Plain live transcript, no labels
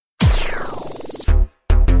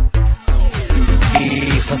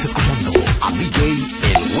Estás escuchando a DJ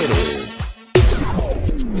El Güero.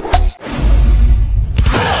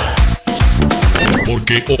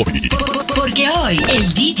 Porque hoy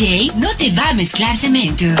el DJ no te va a mezclar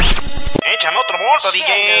cemento. Échame otro bolso,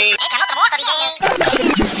 DJ.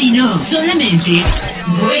 Sino solamente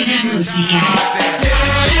buena música.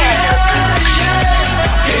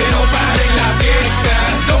 Que no pare la fiesta,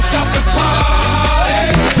 don't stop the party.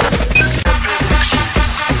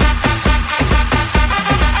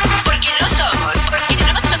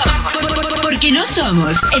 Porque no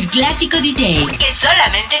somos el clásico DJ que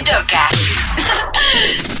solamente toca.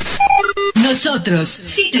 Nosotros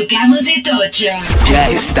sí tocamos de tocho. Ya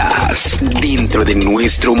estás dentro de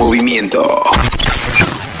nuestro movimiento.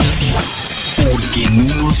 Porque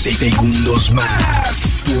en unos segundos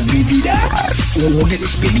más tú vivirás una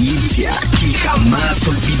experiencia que jamás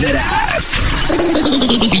olvidarás.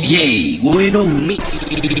 DJ Güero Mix.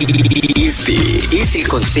 Este es el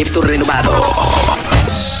concepto renovado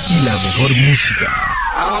y la mejor música.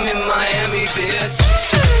 I'm in Miami, bitch.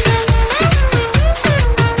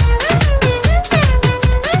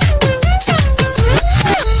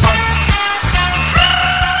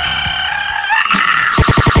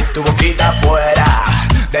 Tu boquita fuera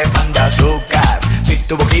de pan de azúcar, si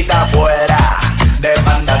tu boquita fuera de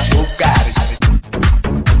pan de azúcar.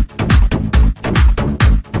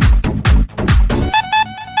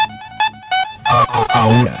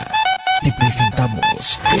 Ahora te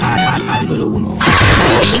presentamos al número uno.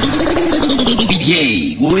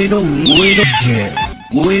 DJ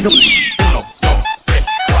Güero.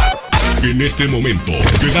 En este momento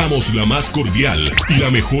te damos la más cordial y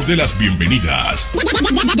la mejor de las bienvenidas.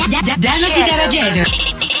 Damas y caballeros,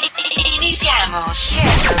 iniciamos.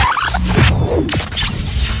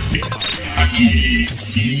 Aquí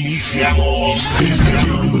iniciamos desde la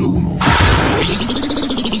número uno.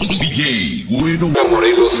 DJ Güero.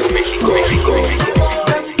 Morelos, México.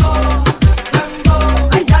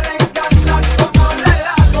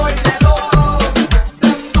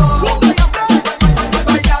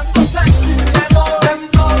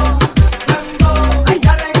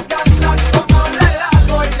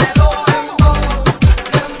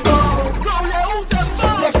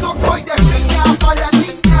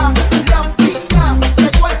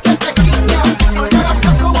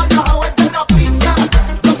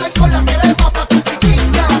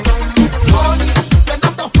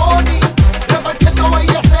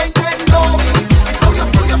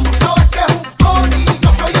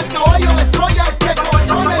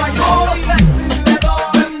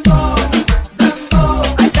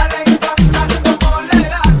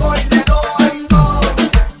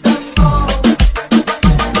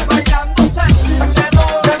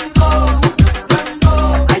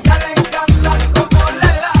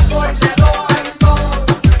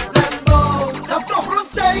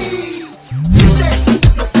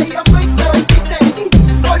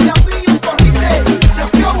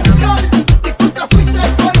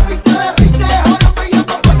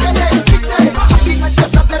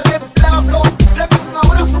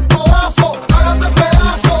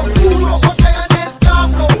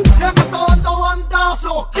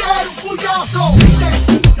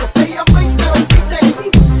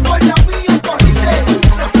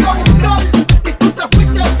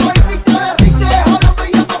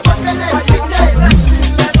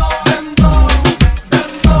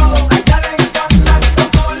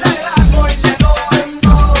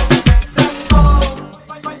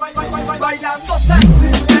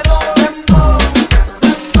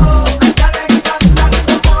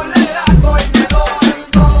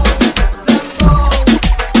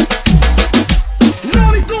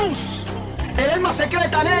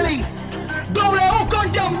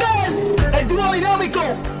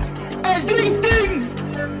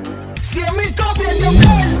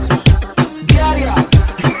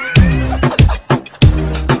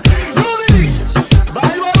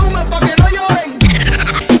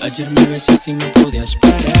 Ayer me besaste y no podías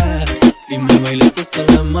parar y me bailaste hasta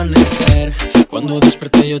el amanecer. Cuando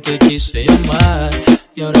desperté yo te quise llamar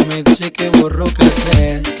y ahora me dice que borró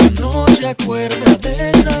cassette, que no se acuerda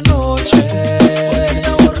de esa noche. Porque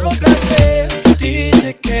ya borró cassette,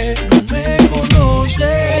 dice que no me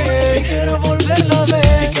conoce y quiero volverla a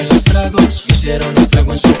ver. Y que los tragos hicieron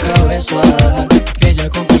estrago en su cabeza, que ella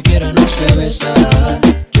con cualquiera no se besa.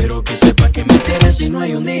 Quiero que sepa que me tienes y no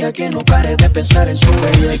hay un día que no pare de pensar en su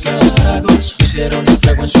belleza. Y que los tragos hicieron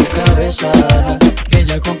estrago en su cabeza, que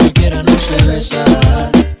ella con cualquiera no se besa.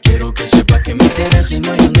 Quiero que sepa que que me interesa y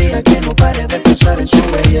no hay un día que no pare de pensar en su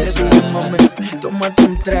belleza. Mami, tómate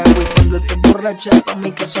un trago y cuando estés borracha pa'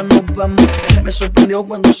 mi casa nos vamos. Me sorprendió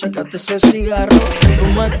cuando sacaste ese cigarro.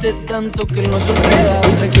 Tómate tanto que no se olvida.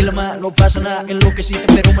 Tranquila ma, no pasa nada, enloqueciste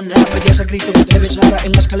pero maná. Pedías a grito que te besara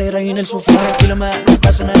en la escalera y en el sofá. Tranquila ma, no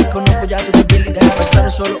pasa nada, conozco ya tu debilidad.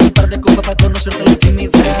 Bastaron solo un par de copas para conocerte la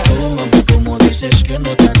intimidad. Oh, mami, como dices que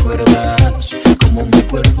no te acuerdas, como mi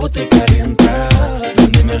cuerpo te calienta.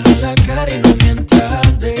 Dímelo en la cara y no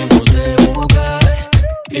mientas, dejemos de jugar.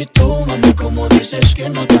 Y tú, mami, como dices que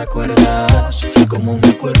no te acuerdas, como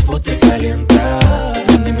mi cuerpo te calienta.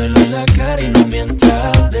 Dímelo en la cara y no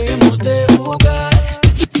mientas, dejemos de jugar.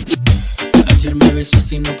 Ayer me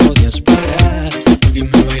besaste y no podías parar, y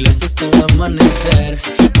me bailaste hasta el amanecer.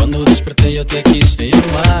 Cuando desperté yo te quise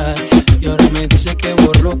llamar, y ahora me dice que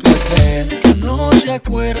borró cassette, que no se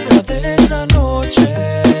acuerda de esa noche,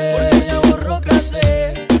 porque ella borró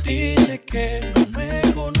cassette. Dice que no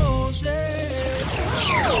me conoce.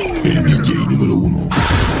 El DJ número 1.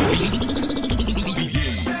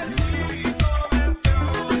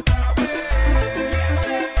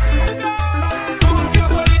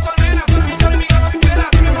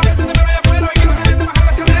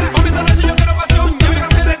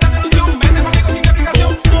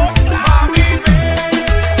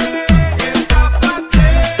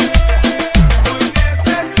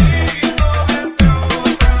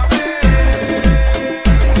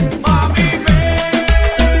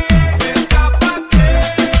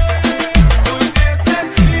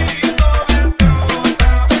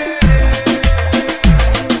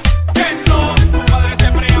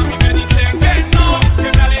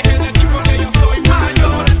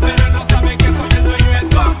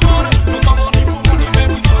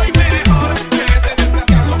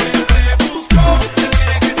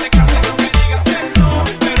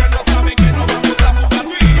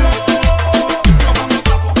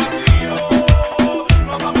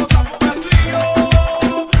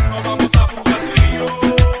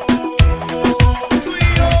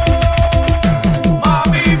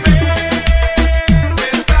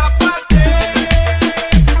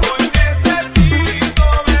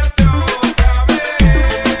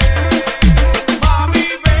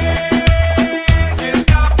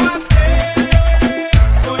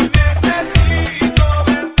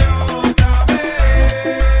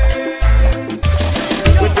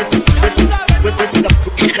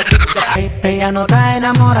 Ella no está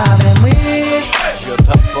enamorada de mí, yo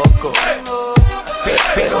tampoco,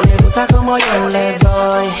 pero le gusta como yo le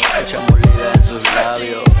doy. Echa molida en sus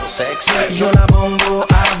labios, sexy. Yo la pongo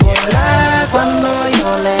a volar cuando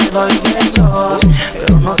yo le doy besos,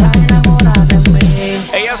 pero no está enamorada de mí.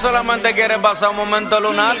 Ella solamente quiere pasar un momento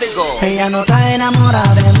lunático. Ella no está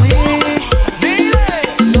enamorada de mí,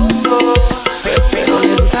 pero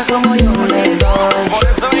le gusta como yo le doy. Por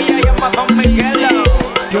eso ella llama a Don Miguel.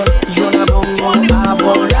 Yo la pongo a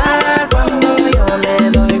volar cuando yo le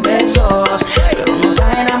doy besos, pero no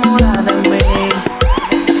está enamorada de mí.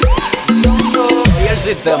 Y el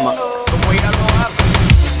sistema, como ella lo hace,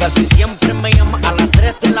 casi siempre me llama a las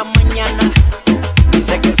 3 de la mañana.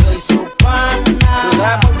 Dice que soy su pana. ¿Tú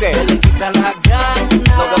sabes por qué? Se le quita las ganas.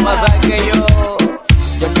 Lo que pasa es que yo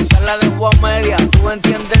nunca la dejo a media. Tú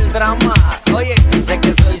entiendes el drama. Oye, dice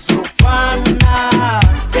que soy su pana.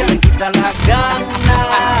 Se le quita las ganas.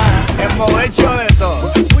 Hemos hecho de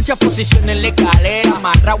todo. Muchas posiciones en la escalera,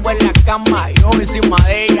 amarrado en la cama, yo encima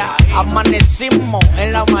de ella. Amanecimos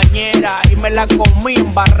en la bañera y me la comí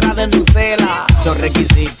en barra de Nutella. Son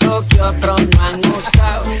requisitos que otros no han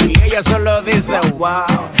usado y ella solo dice wow.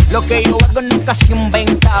 Lo que yo hago nunca se ha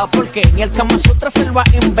inventado, porque ni el Kama Sutra se lo ha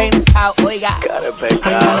inventado. Oiga, cara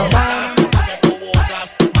pecado.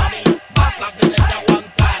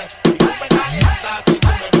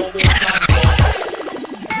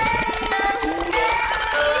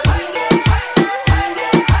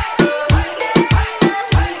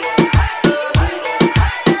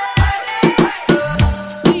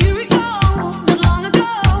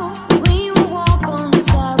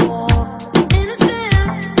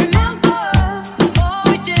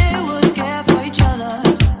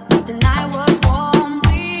 The night was warm,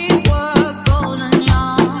 we were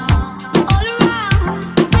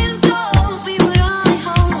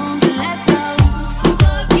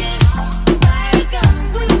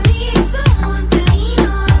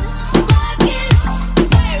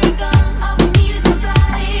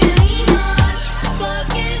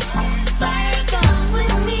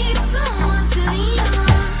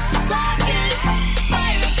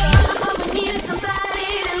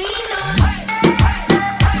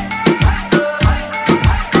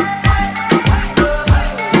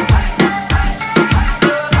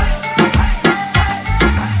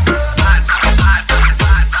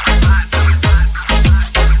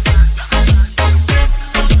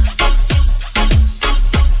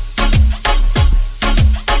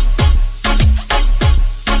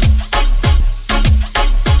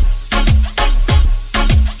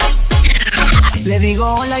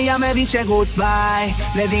sola y ya me dice goodbye.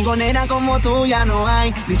 Le digo, nena, como tú ya no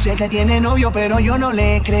hay. Dice que tiene novio, pero yo no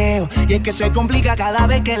le creo. Y es que se complica cada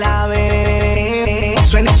vez que la ve.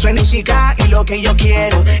 Suena chica y lo que yo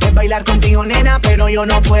quiero es bailar contigo, nena, pero yo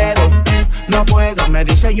no puedo. No puedo, me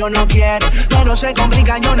dice yo no quiero, pero se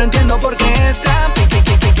complica, yo no entiendo por qué está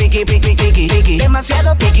piqui.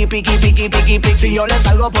 Demasiado piqui. Si yo le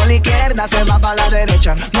salgo por la izquierda, se va para la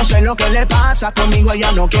derecha. No sé lo que le pasa, conmigo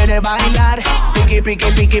ella no quiere bailar. Piqui.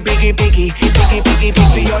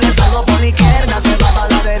 Si yo le salgo por la izquierda, se va para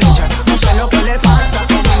la derecha. No sé lo que le pasa,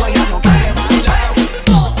 conmigo ella no quiere bailar.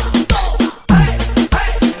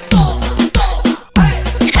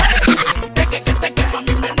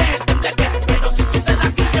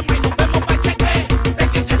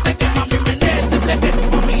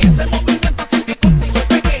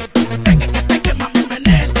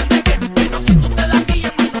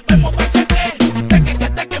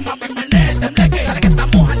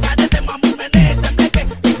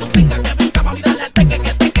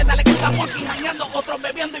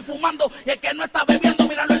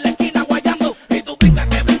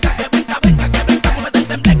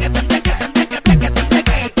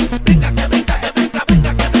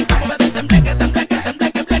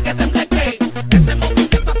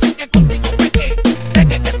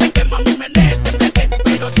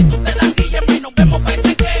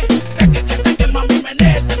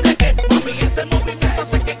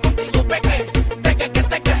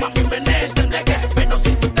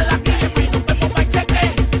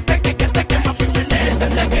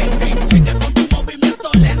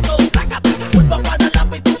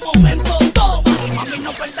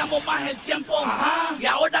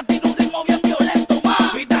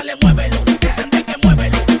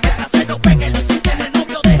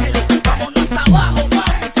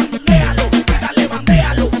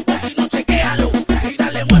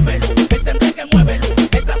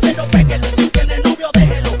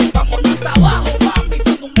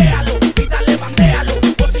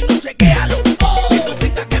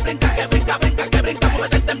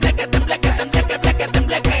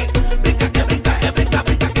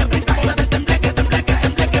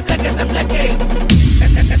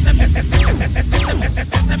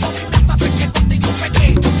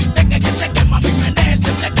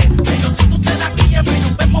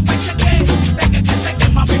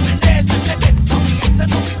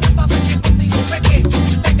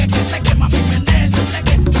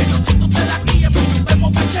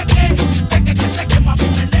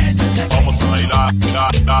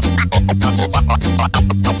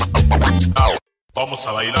 Vamos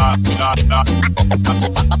a bailar,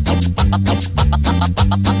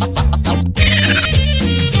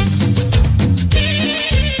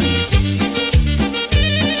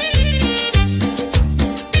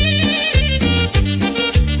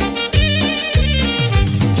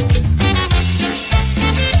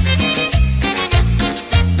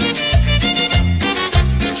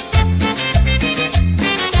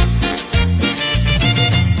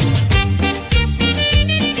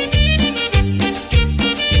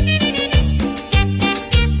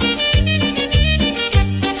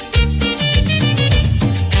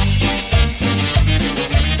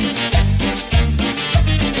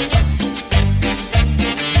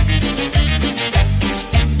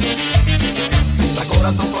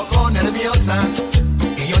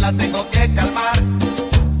 y yo la tengo que calmar.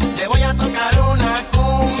 Le voy a tocar una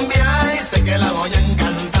cumbia y sé que la voy a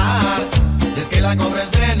encantar. Y es que la cobra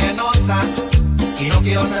es venenosa y no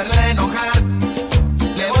quiero hacerle enojar.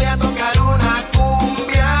 Le voy a tocar una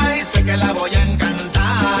cumbia y sé que la voy a encantar.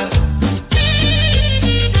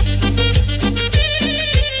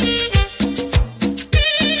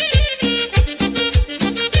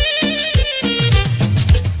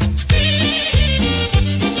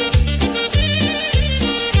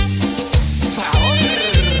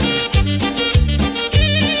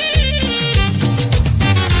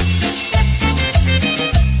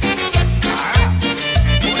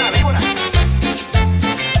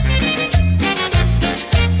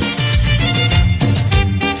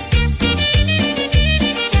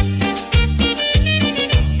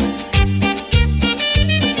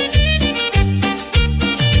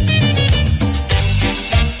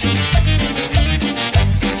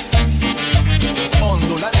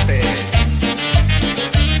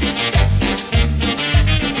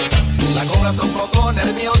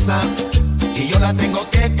 Y yo la tengo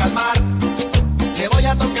que calmar. Le voy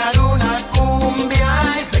a tocar una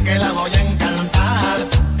cumbia y sé que la voy a encantar.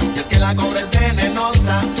 Y es que la cobra es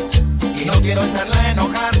venenosa y no quiero hacerla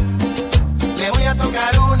enojar. Le voy a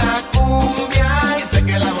tocar una cumbia y sé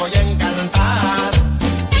que la voy a encantar.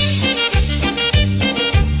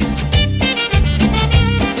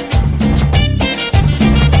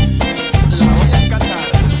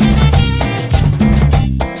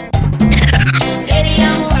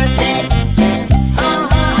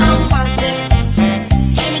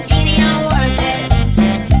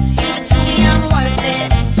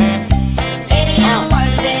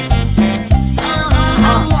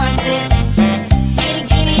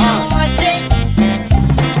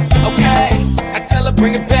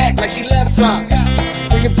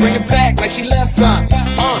 bring it back like she left some.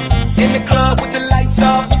 In the club with the lights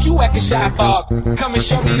off, what you acting shy for? Come and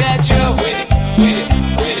show me that you're with it, with it,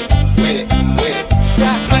 with it, with it, with it.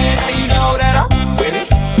 Stop playing, now you know that I'm with it,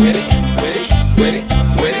 with it, with it, with it,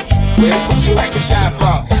 with it, with it. What you acting shy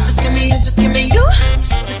for? Just give me you, just give me you,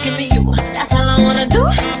 just give me you. That's all I wanna do.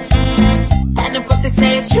 And if what they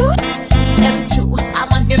say is true, if it's true,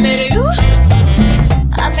 I'ma give it to you.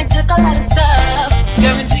 I may take a lot of stuff,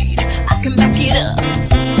 guaranteed I can back it up.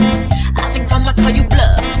 I think I'ma call you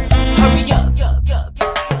bluff. Hurry up.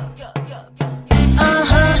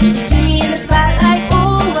 See me in the spotlight, ooh,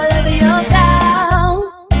 I love your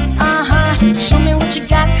style. Show me what you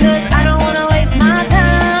got, 'cause I don't wanna waste my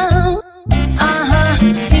time.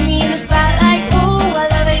 See me in the spotlight, ooh, I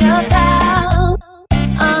love your style.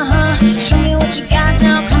 Show me what you got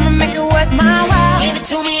now, come and make it worth my while. Give it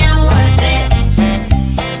to me, I'm worth it.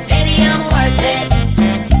 Baby, I'm worth it.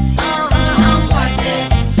 I'm worth it.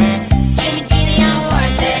 Give me, I'm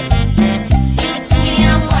worth it. Give it to me,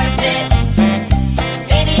 I'm worth it.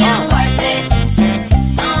 Baby, I'm worth it.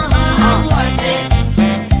 I'm worth it.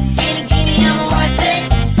 Give me, I'm worth it.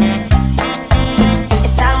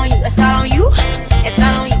 It's all on you, it's all on you. It's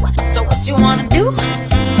all on you. So what you wanna do?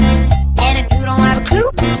 And if you don't have a clue,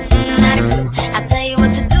 not a clue, I'll tell you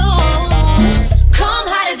what to do. Come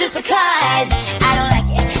harder just because I don't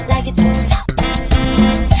like it too soft.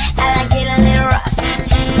 I like it a little rough,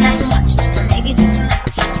 not too much, but maybe just enough.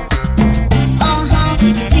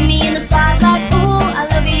 You see me in the spotlight, ooh, I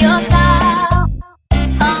love your style.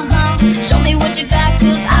 Show me what you got,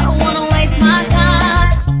 'cause I don't wanna waste my time.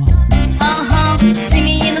 See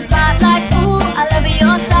me in the spotlight, ooh, I love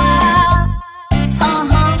your style.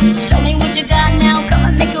 Show me what you got now, come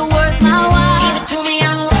and make it worth my while. Give it to me,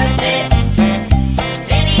 I'm worth it.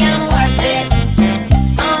 Baby, I'm worth it.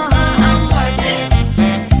 I'm worth it.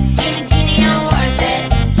 Give me, I'm worth it.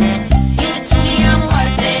 Give it to me, I'm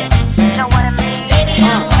worth it. Know what I mean? Baby,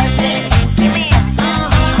 I'm worth it. Give me, I'm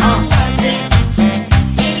worth it.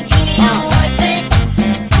 Give me, I'm worth it.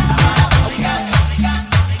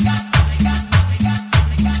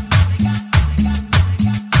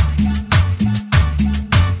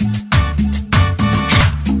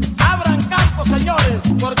 Abran campo, señores,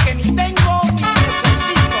 porque ni tengo ni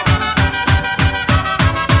necesito.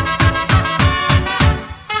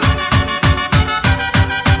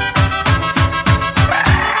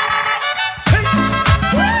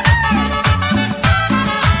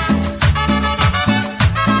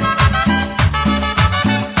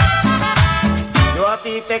 Yo a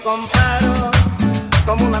ti te comparo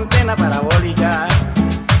como una antena parabólica,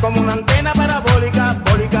 como una antena parabólica,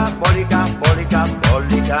 bólica, bólica, bólica,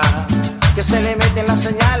 bólica, que se le meten las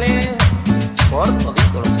señales por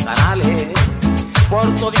toditos los canales, por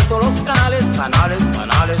toditos los canales, canales,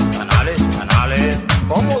 canales, canales, canales.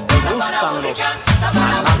 ¿Cómo te gustan los canales?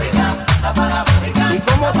 ¿Y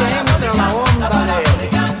cómo te entra la onda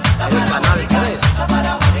del canal 3?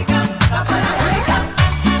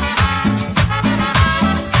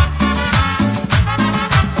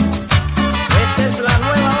 Esta es la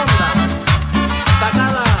nueva onda,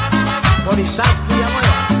 sacada por Isaac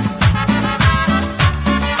Villanueva.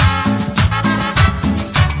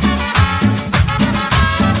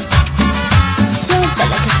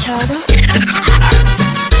 Suéltala, cachorro.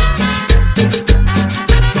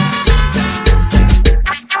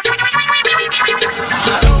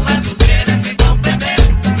 Aroma, tú tienes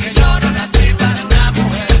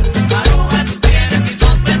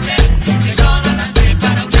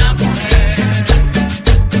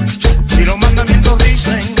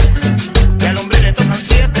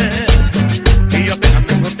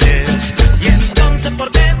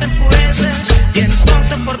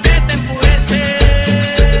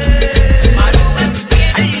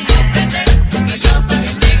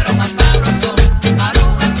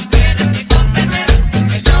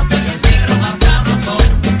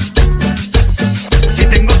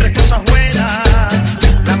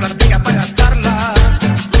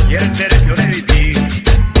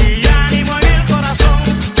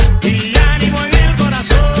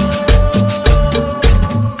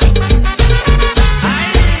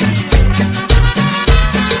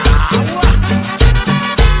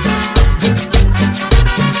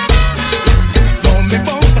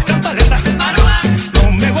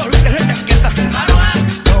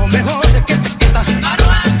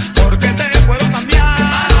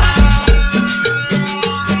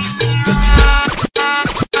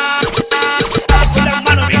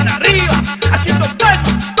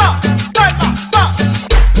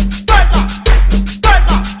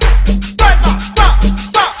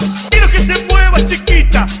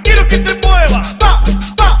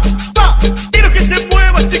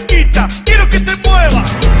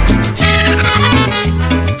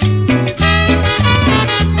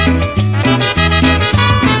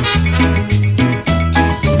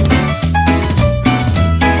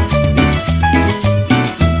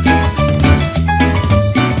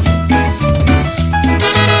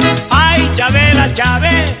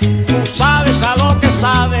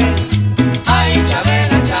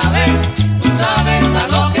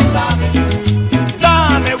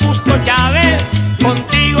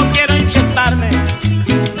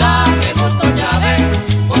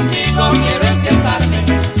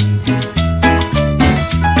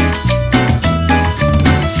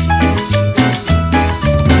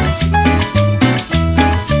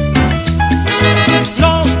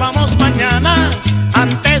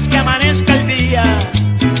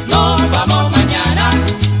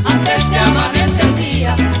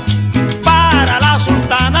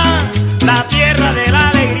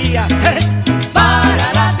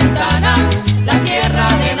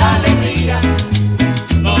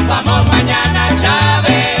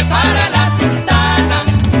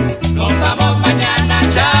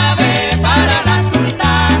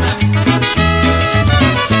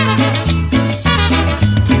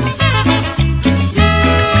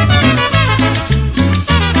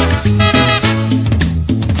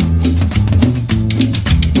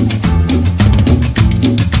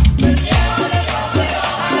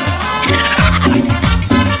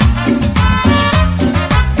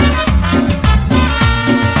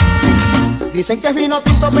Dicen que es vino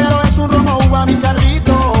tinto, pero es un rojo uva mi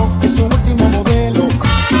carrito, es un último modelo.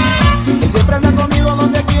 Él siempre anda conmigo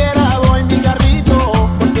donde quiera, voy mi carrito,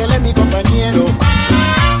 porque él es mi compañero.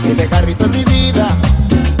 Ese carrito es mi vida,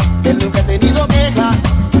 él nunca ha tenido queja.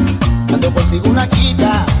 Cuando consigo una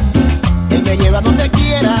chica, él me lleva donde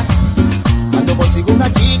quiera. Cuando consigo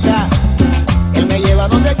una chica, él me lleva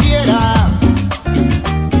donde quiera.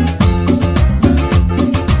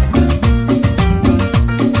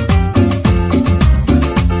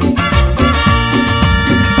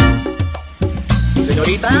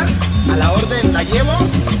 Señorita, a la orden, ¿la llevo?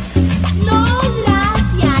 No,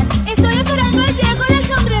 gracias. Estoy esperando al viejo del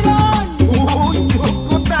sombrerón. Uy,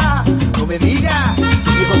 Cúcuta, no me diga,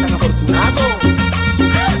 hijo tan afortunado.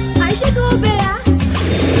 Ay, llegó, vea.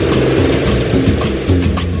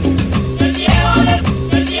 El viejo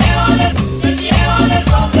del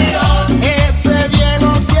sombrerón. Ese viejo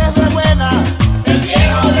sí es de buena. El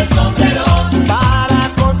viejo del sombrerón. Para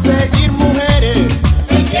conseguir mujeres.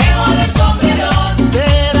 El viejo del sombrerón.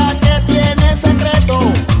 ¿Será que tiene secreto?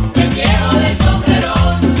 El viejo del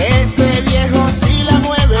sombrerón. Ese viejo sí la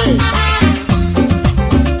mueve.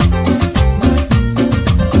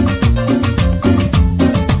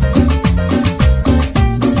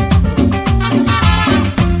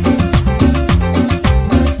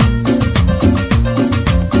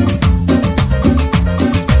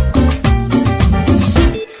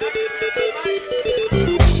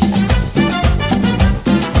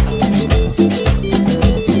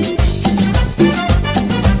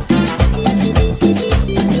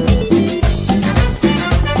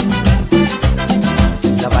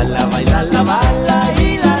 La bala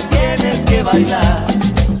y la tienes que bailar,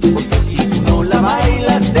 porque si tú no la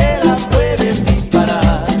bailas te la pueden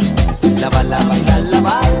disparar. La bala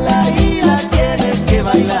y la tienes que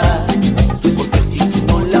bailar, porque si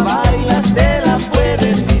tú no la bailas te la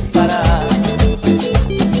pueden disparar.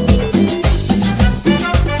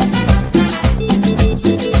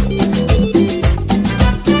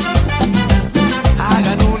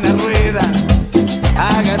 Hagan una rueda,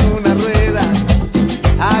 hagan una rueda,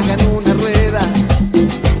 hagan una rueda,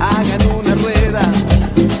 hagan una rueda.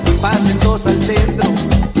 Pasen dos al centro,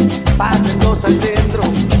 pasen dos al centro,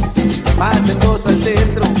 pasen dos al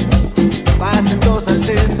centro, pasen dos al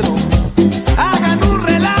centro. Hagan un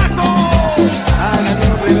relajo, hagan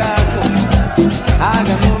un relajo,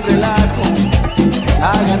 hagan un relajo,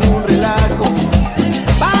 hagan un relajo.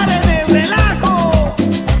 Paren el relajo,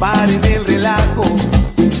 paren el relajo,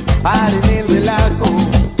 paren el relajo,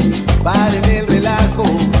 paren el relajo.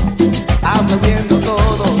 Aplaudiendo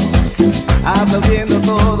todos, aplaudiendo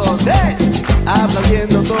todos,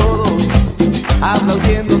 aplaudiendo todos,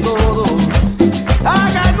 aplaudiendo todos.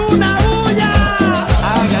 Hagan una bulla,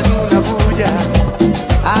 hagan una bulla,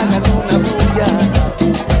 hagan una bulla,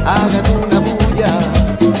 hagan una bulla.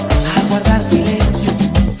 A guardar silencio,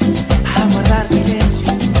 a guardar silencio,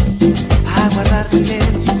 a guardar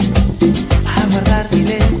silencio, a guardar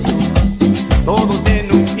silencio. Todos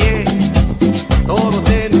en un pie, todos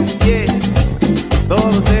en un pie,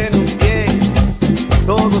 todos en un pie,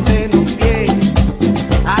 todos en un pie.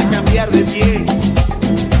 A cambiar de pie,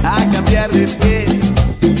 a cambiar de pie,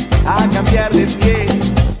 a cambiar de pie,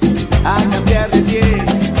 a cambiar de pie.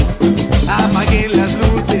 Apaguen las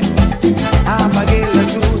luces, apaguen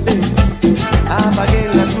las luces, apaguen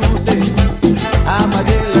las luces,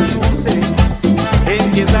 apaguen las luces.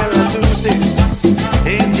 Enciendan las luces,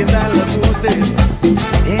 enciendan las luces,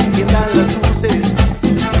 enciendan las luces,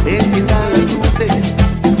 enciendan las luces.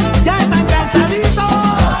 Ya están cansaditos,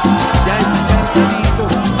 ya están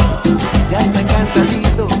cansaditos, ya están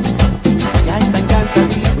cansaditos, ya están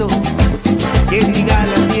cansaditos. Que siga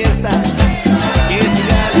la fiesta, que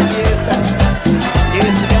siga la fiesta, que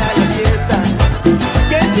siga la fiesta,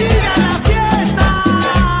 que siga la fiesta.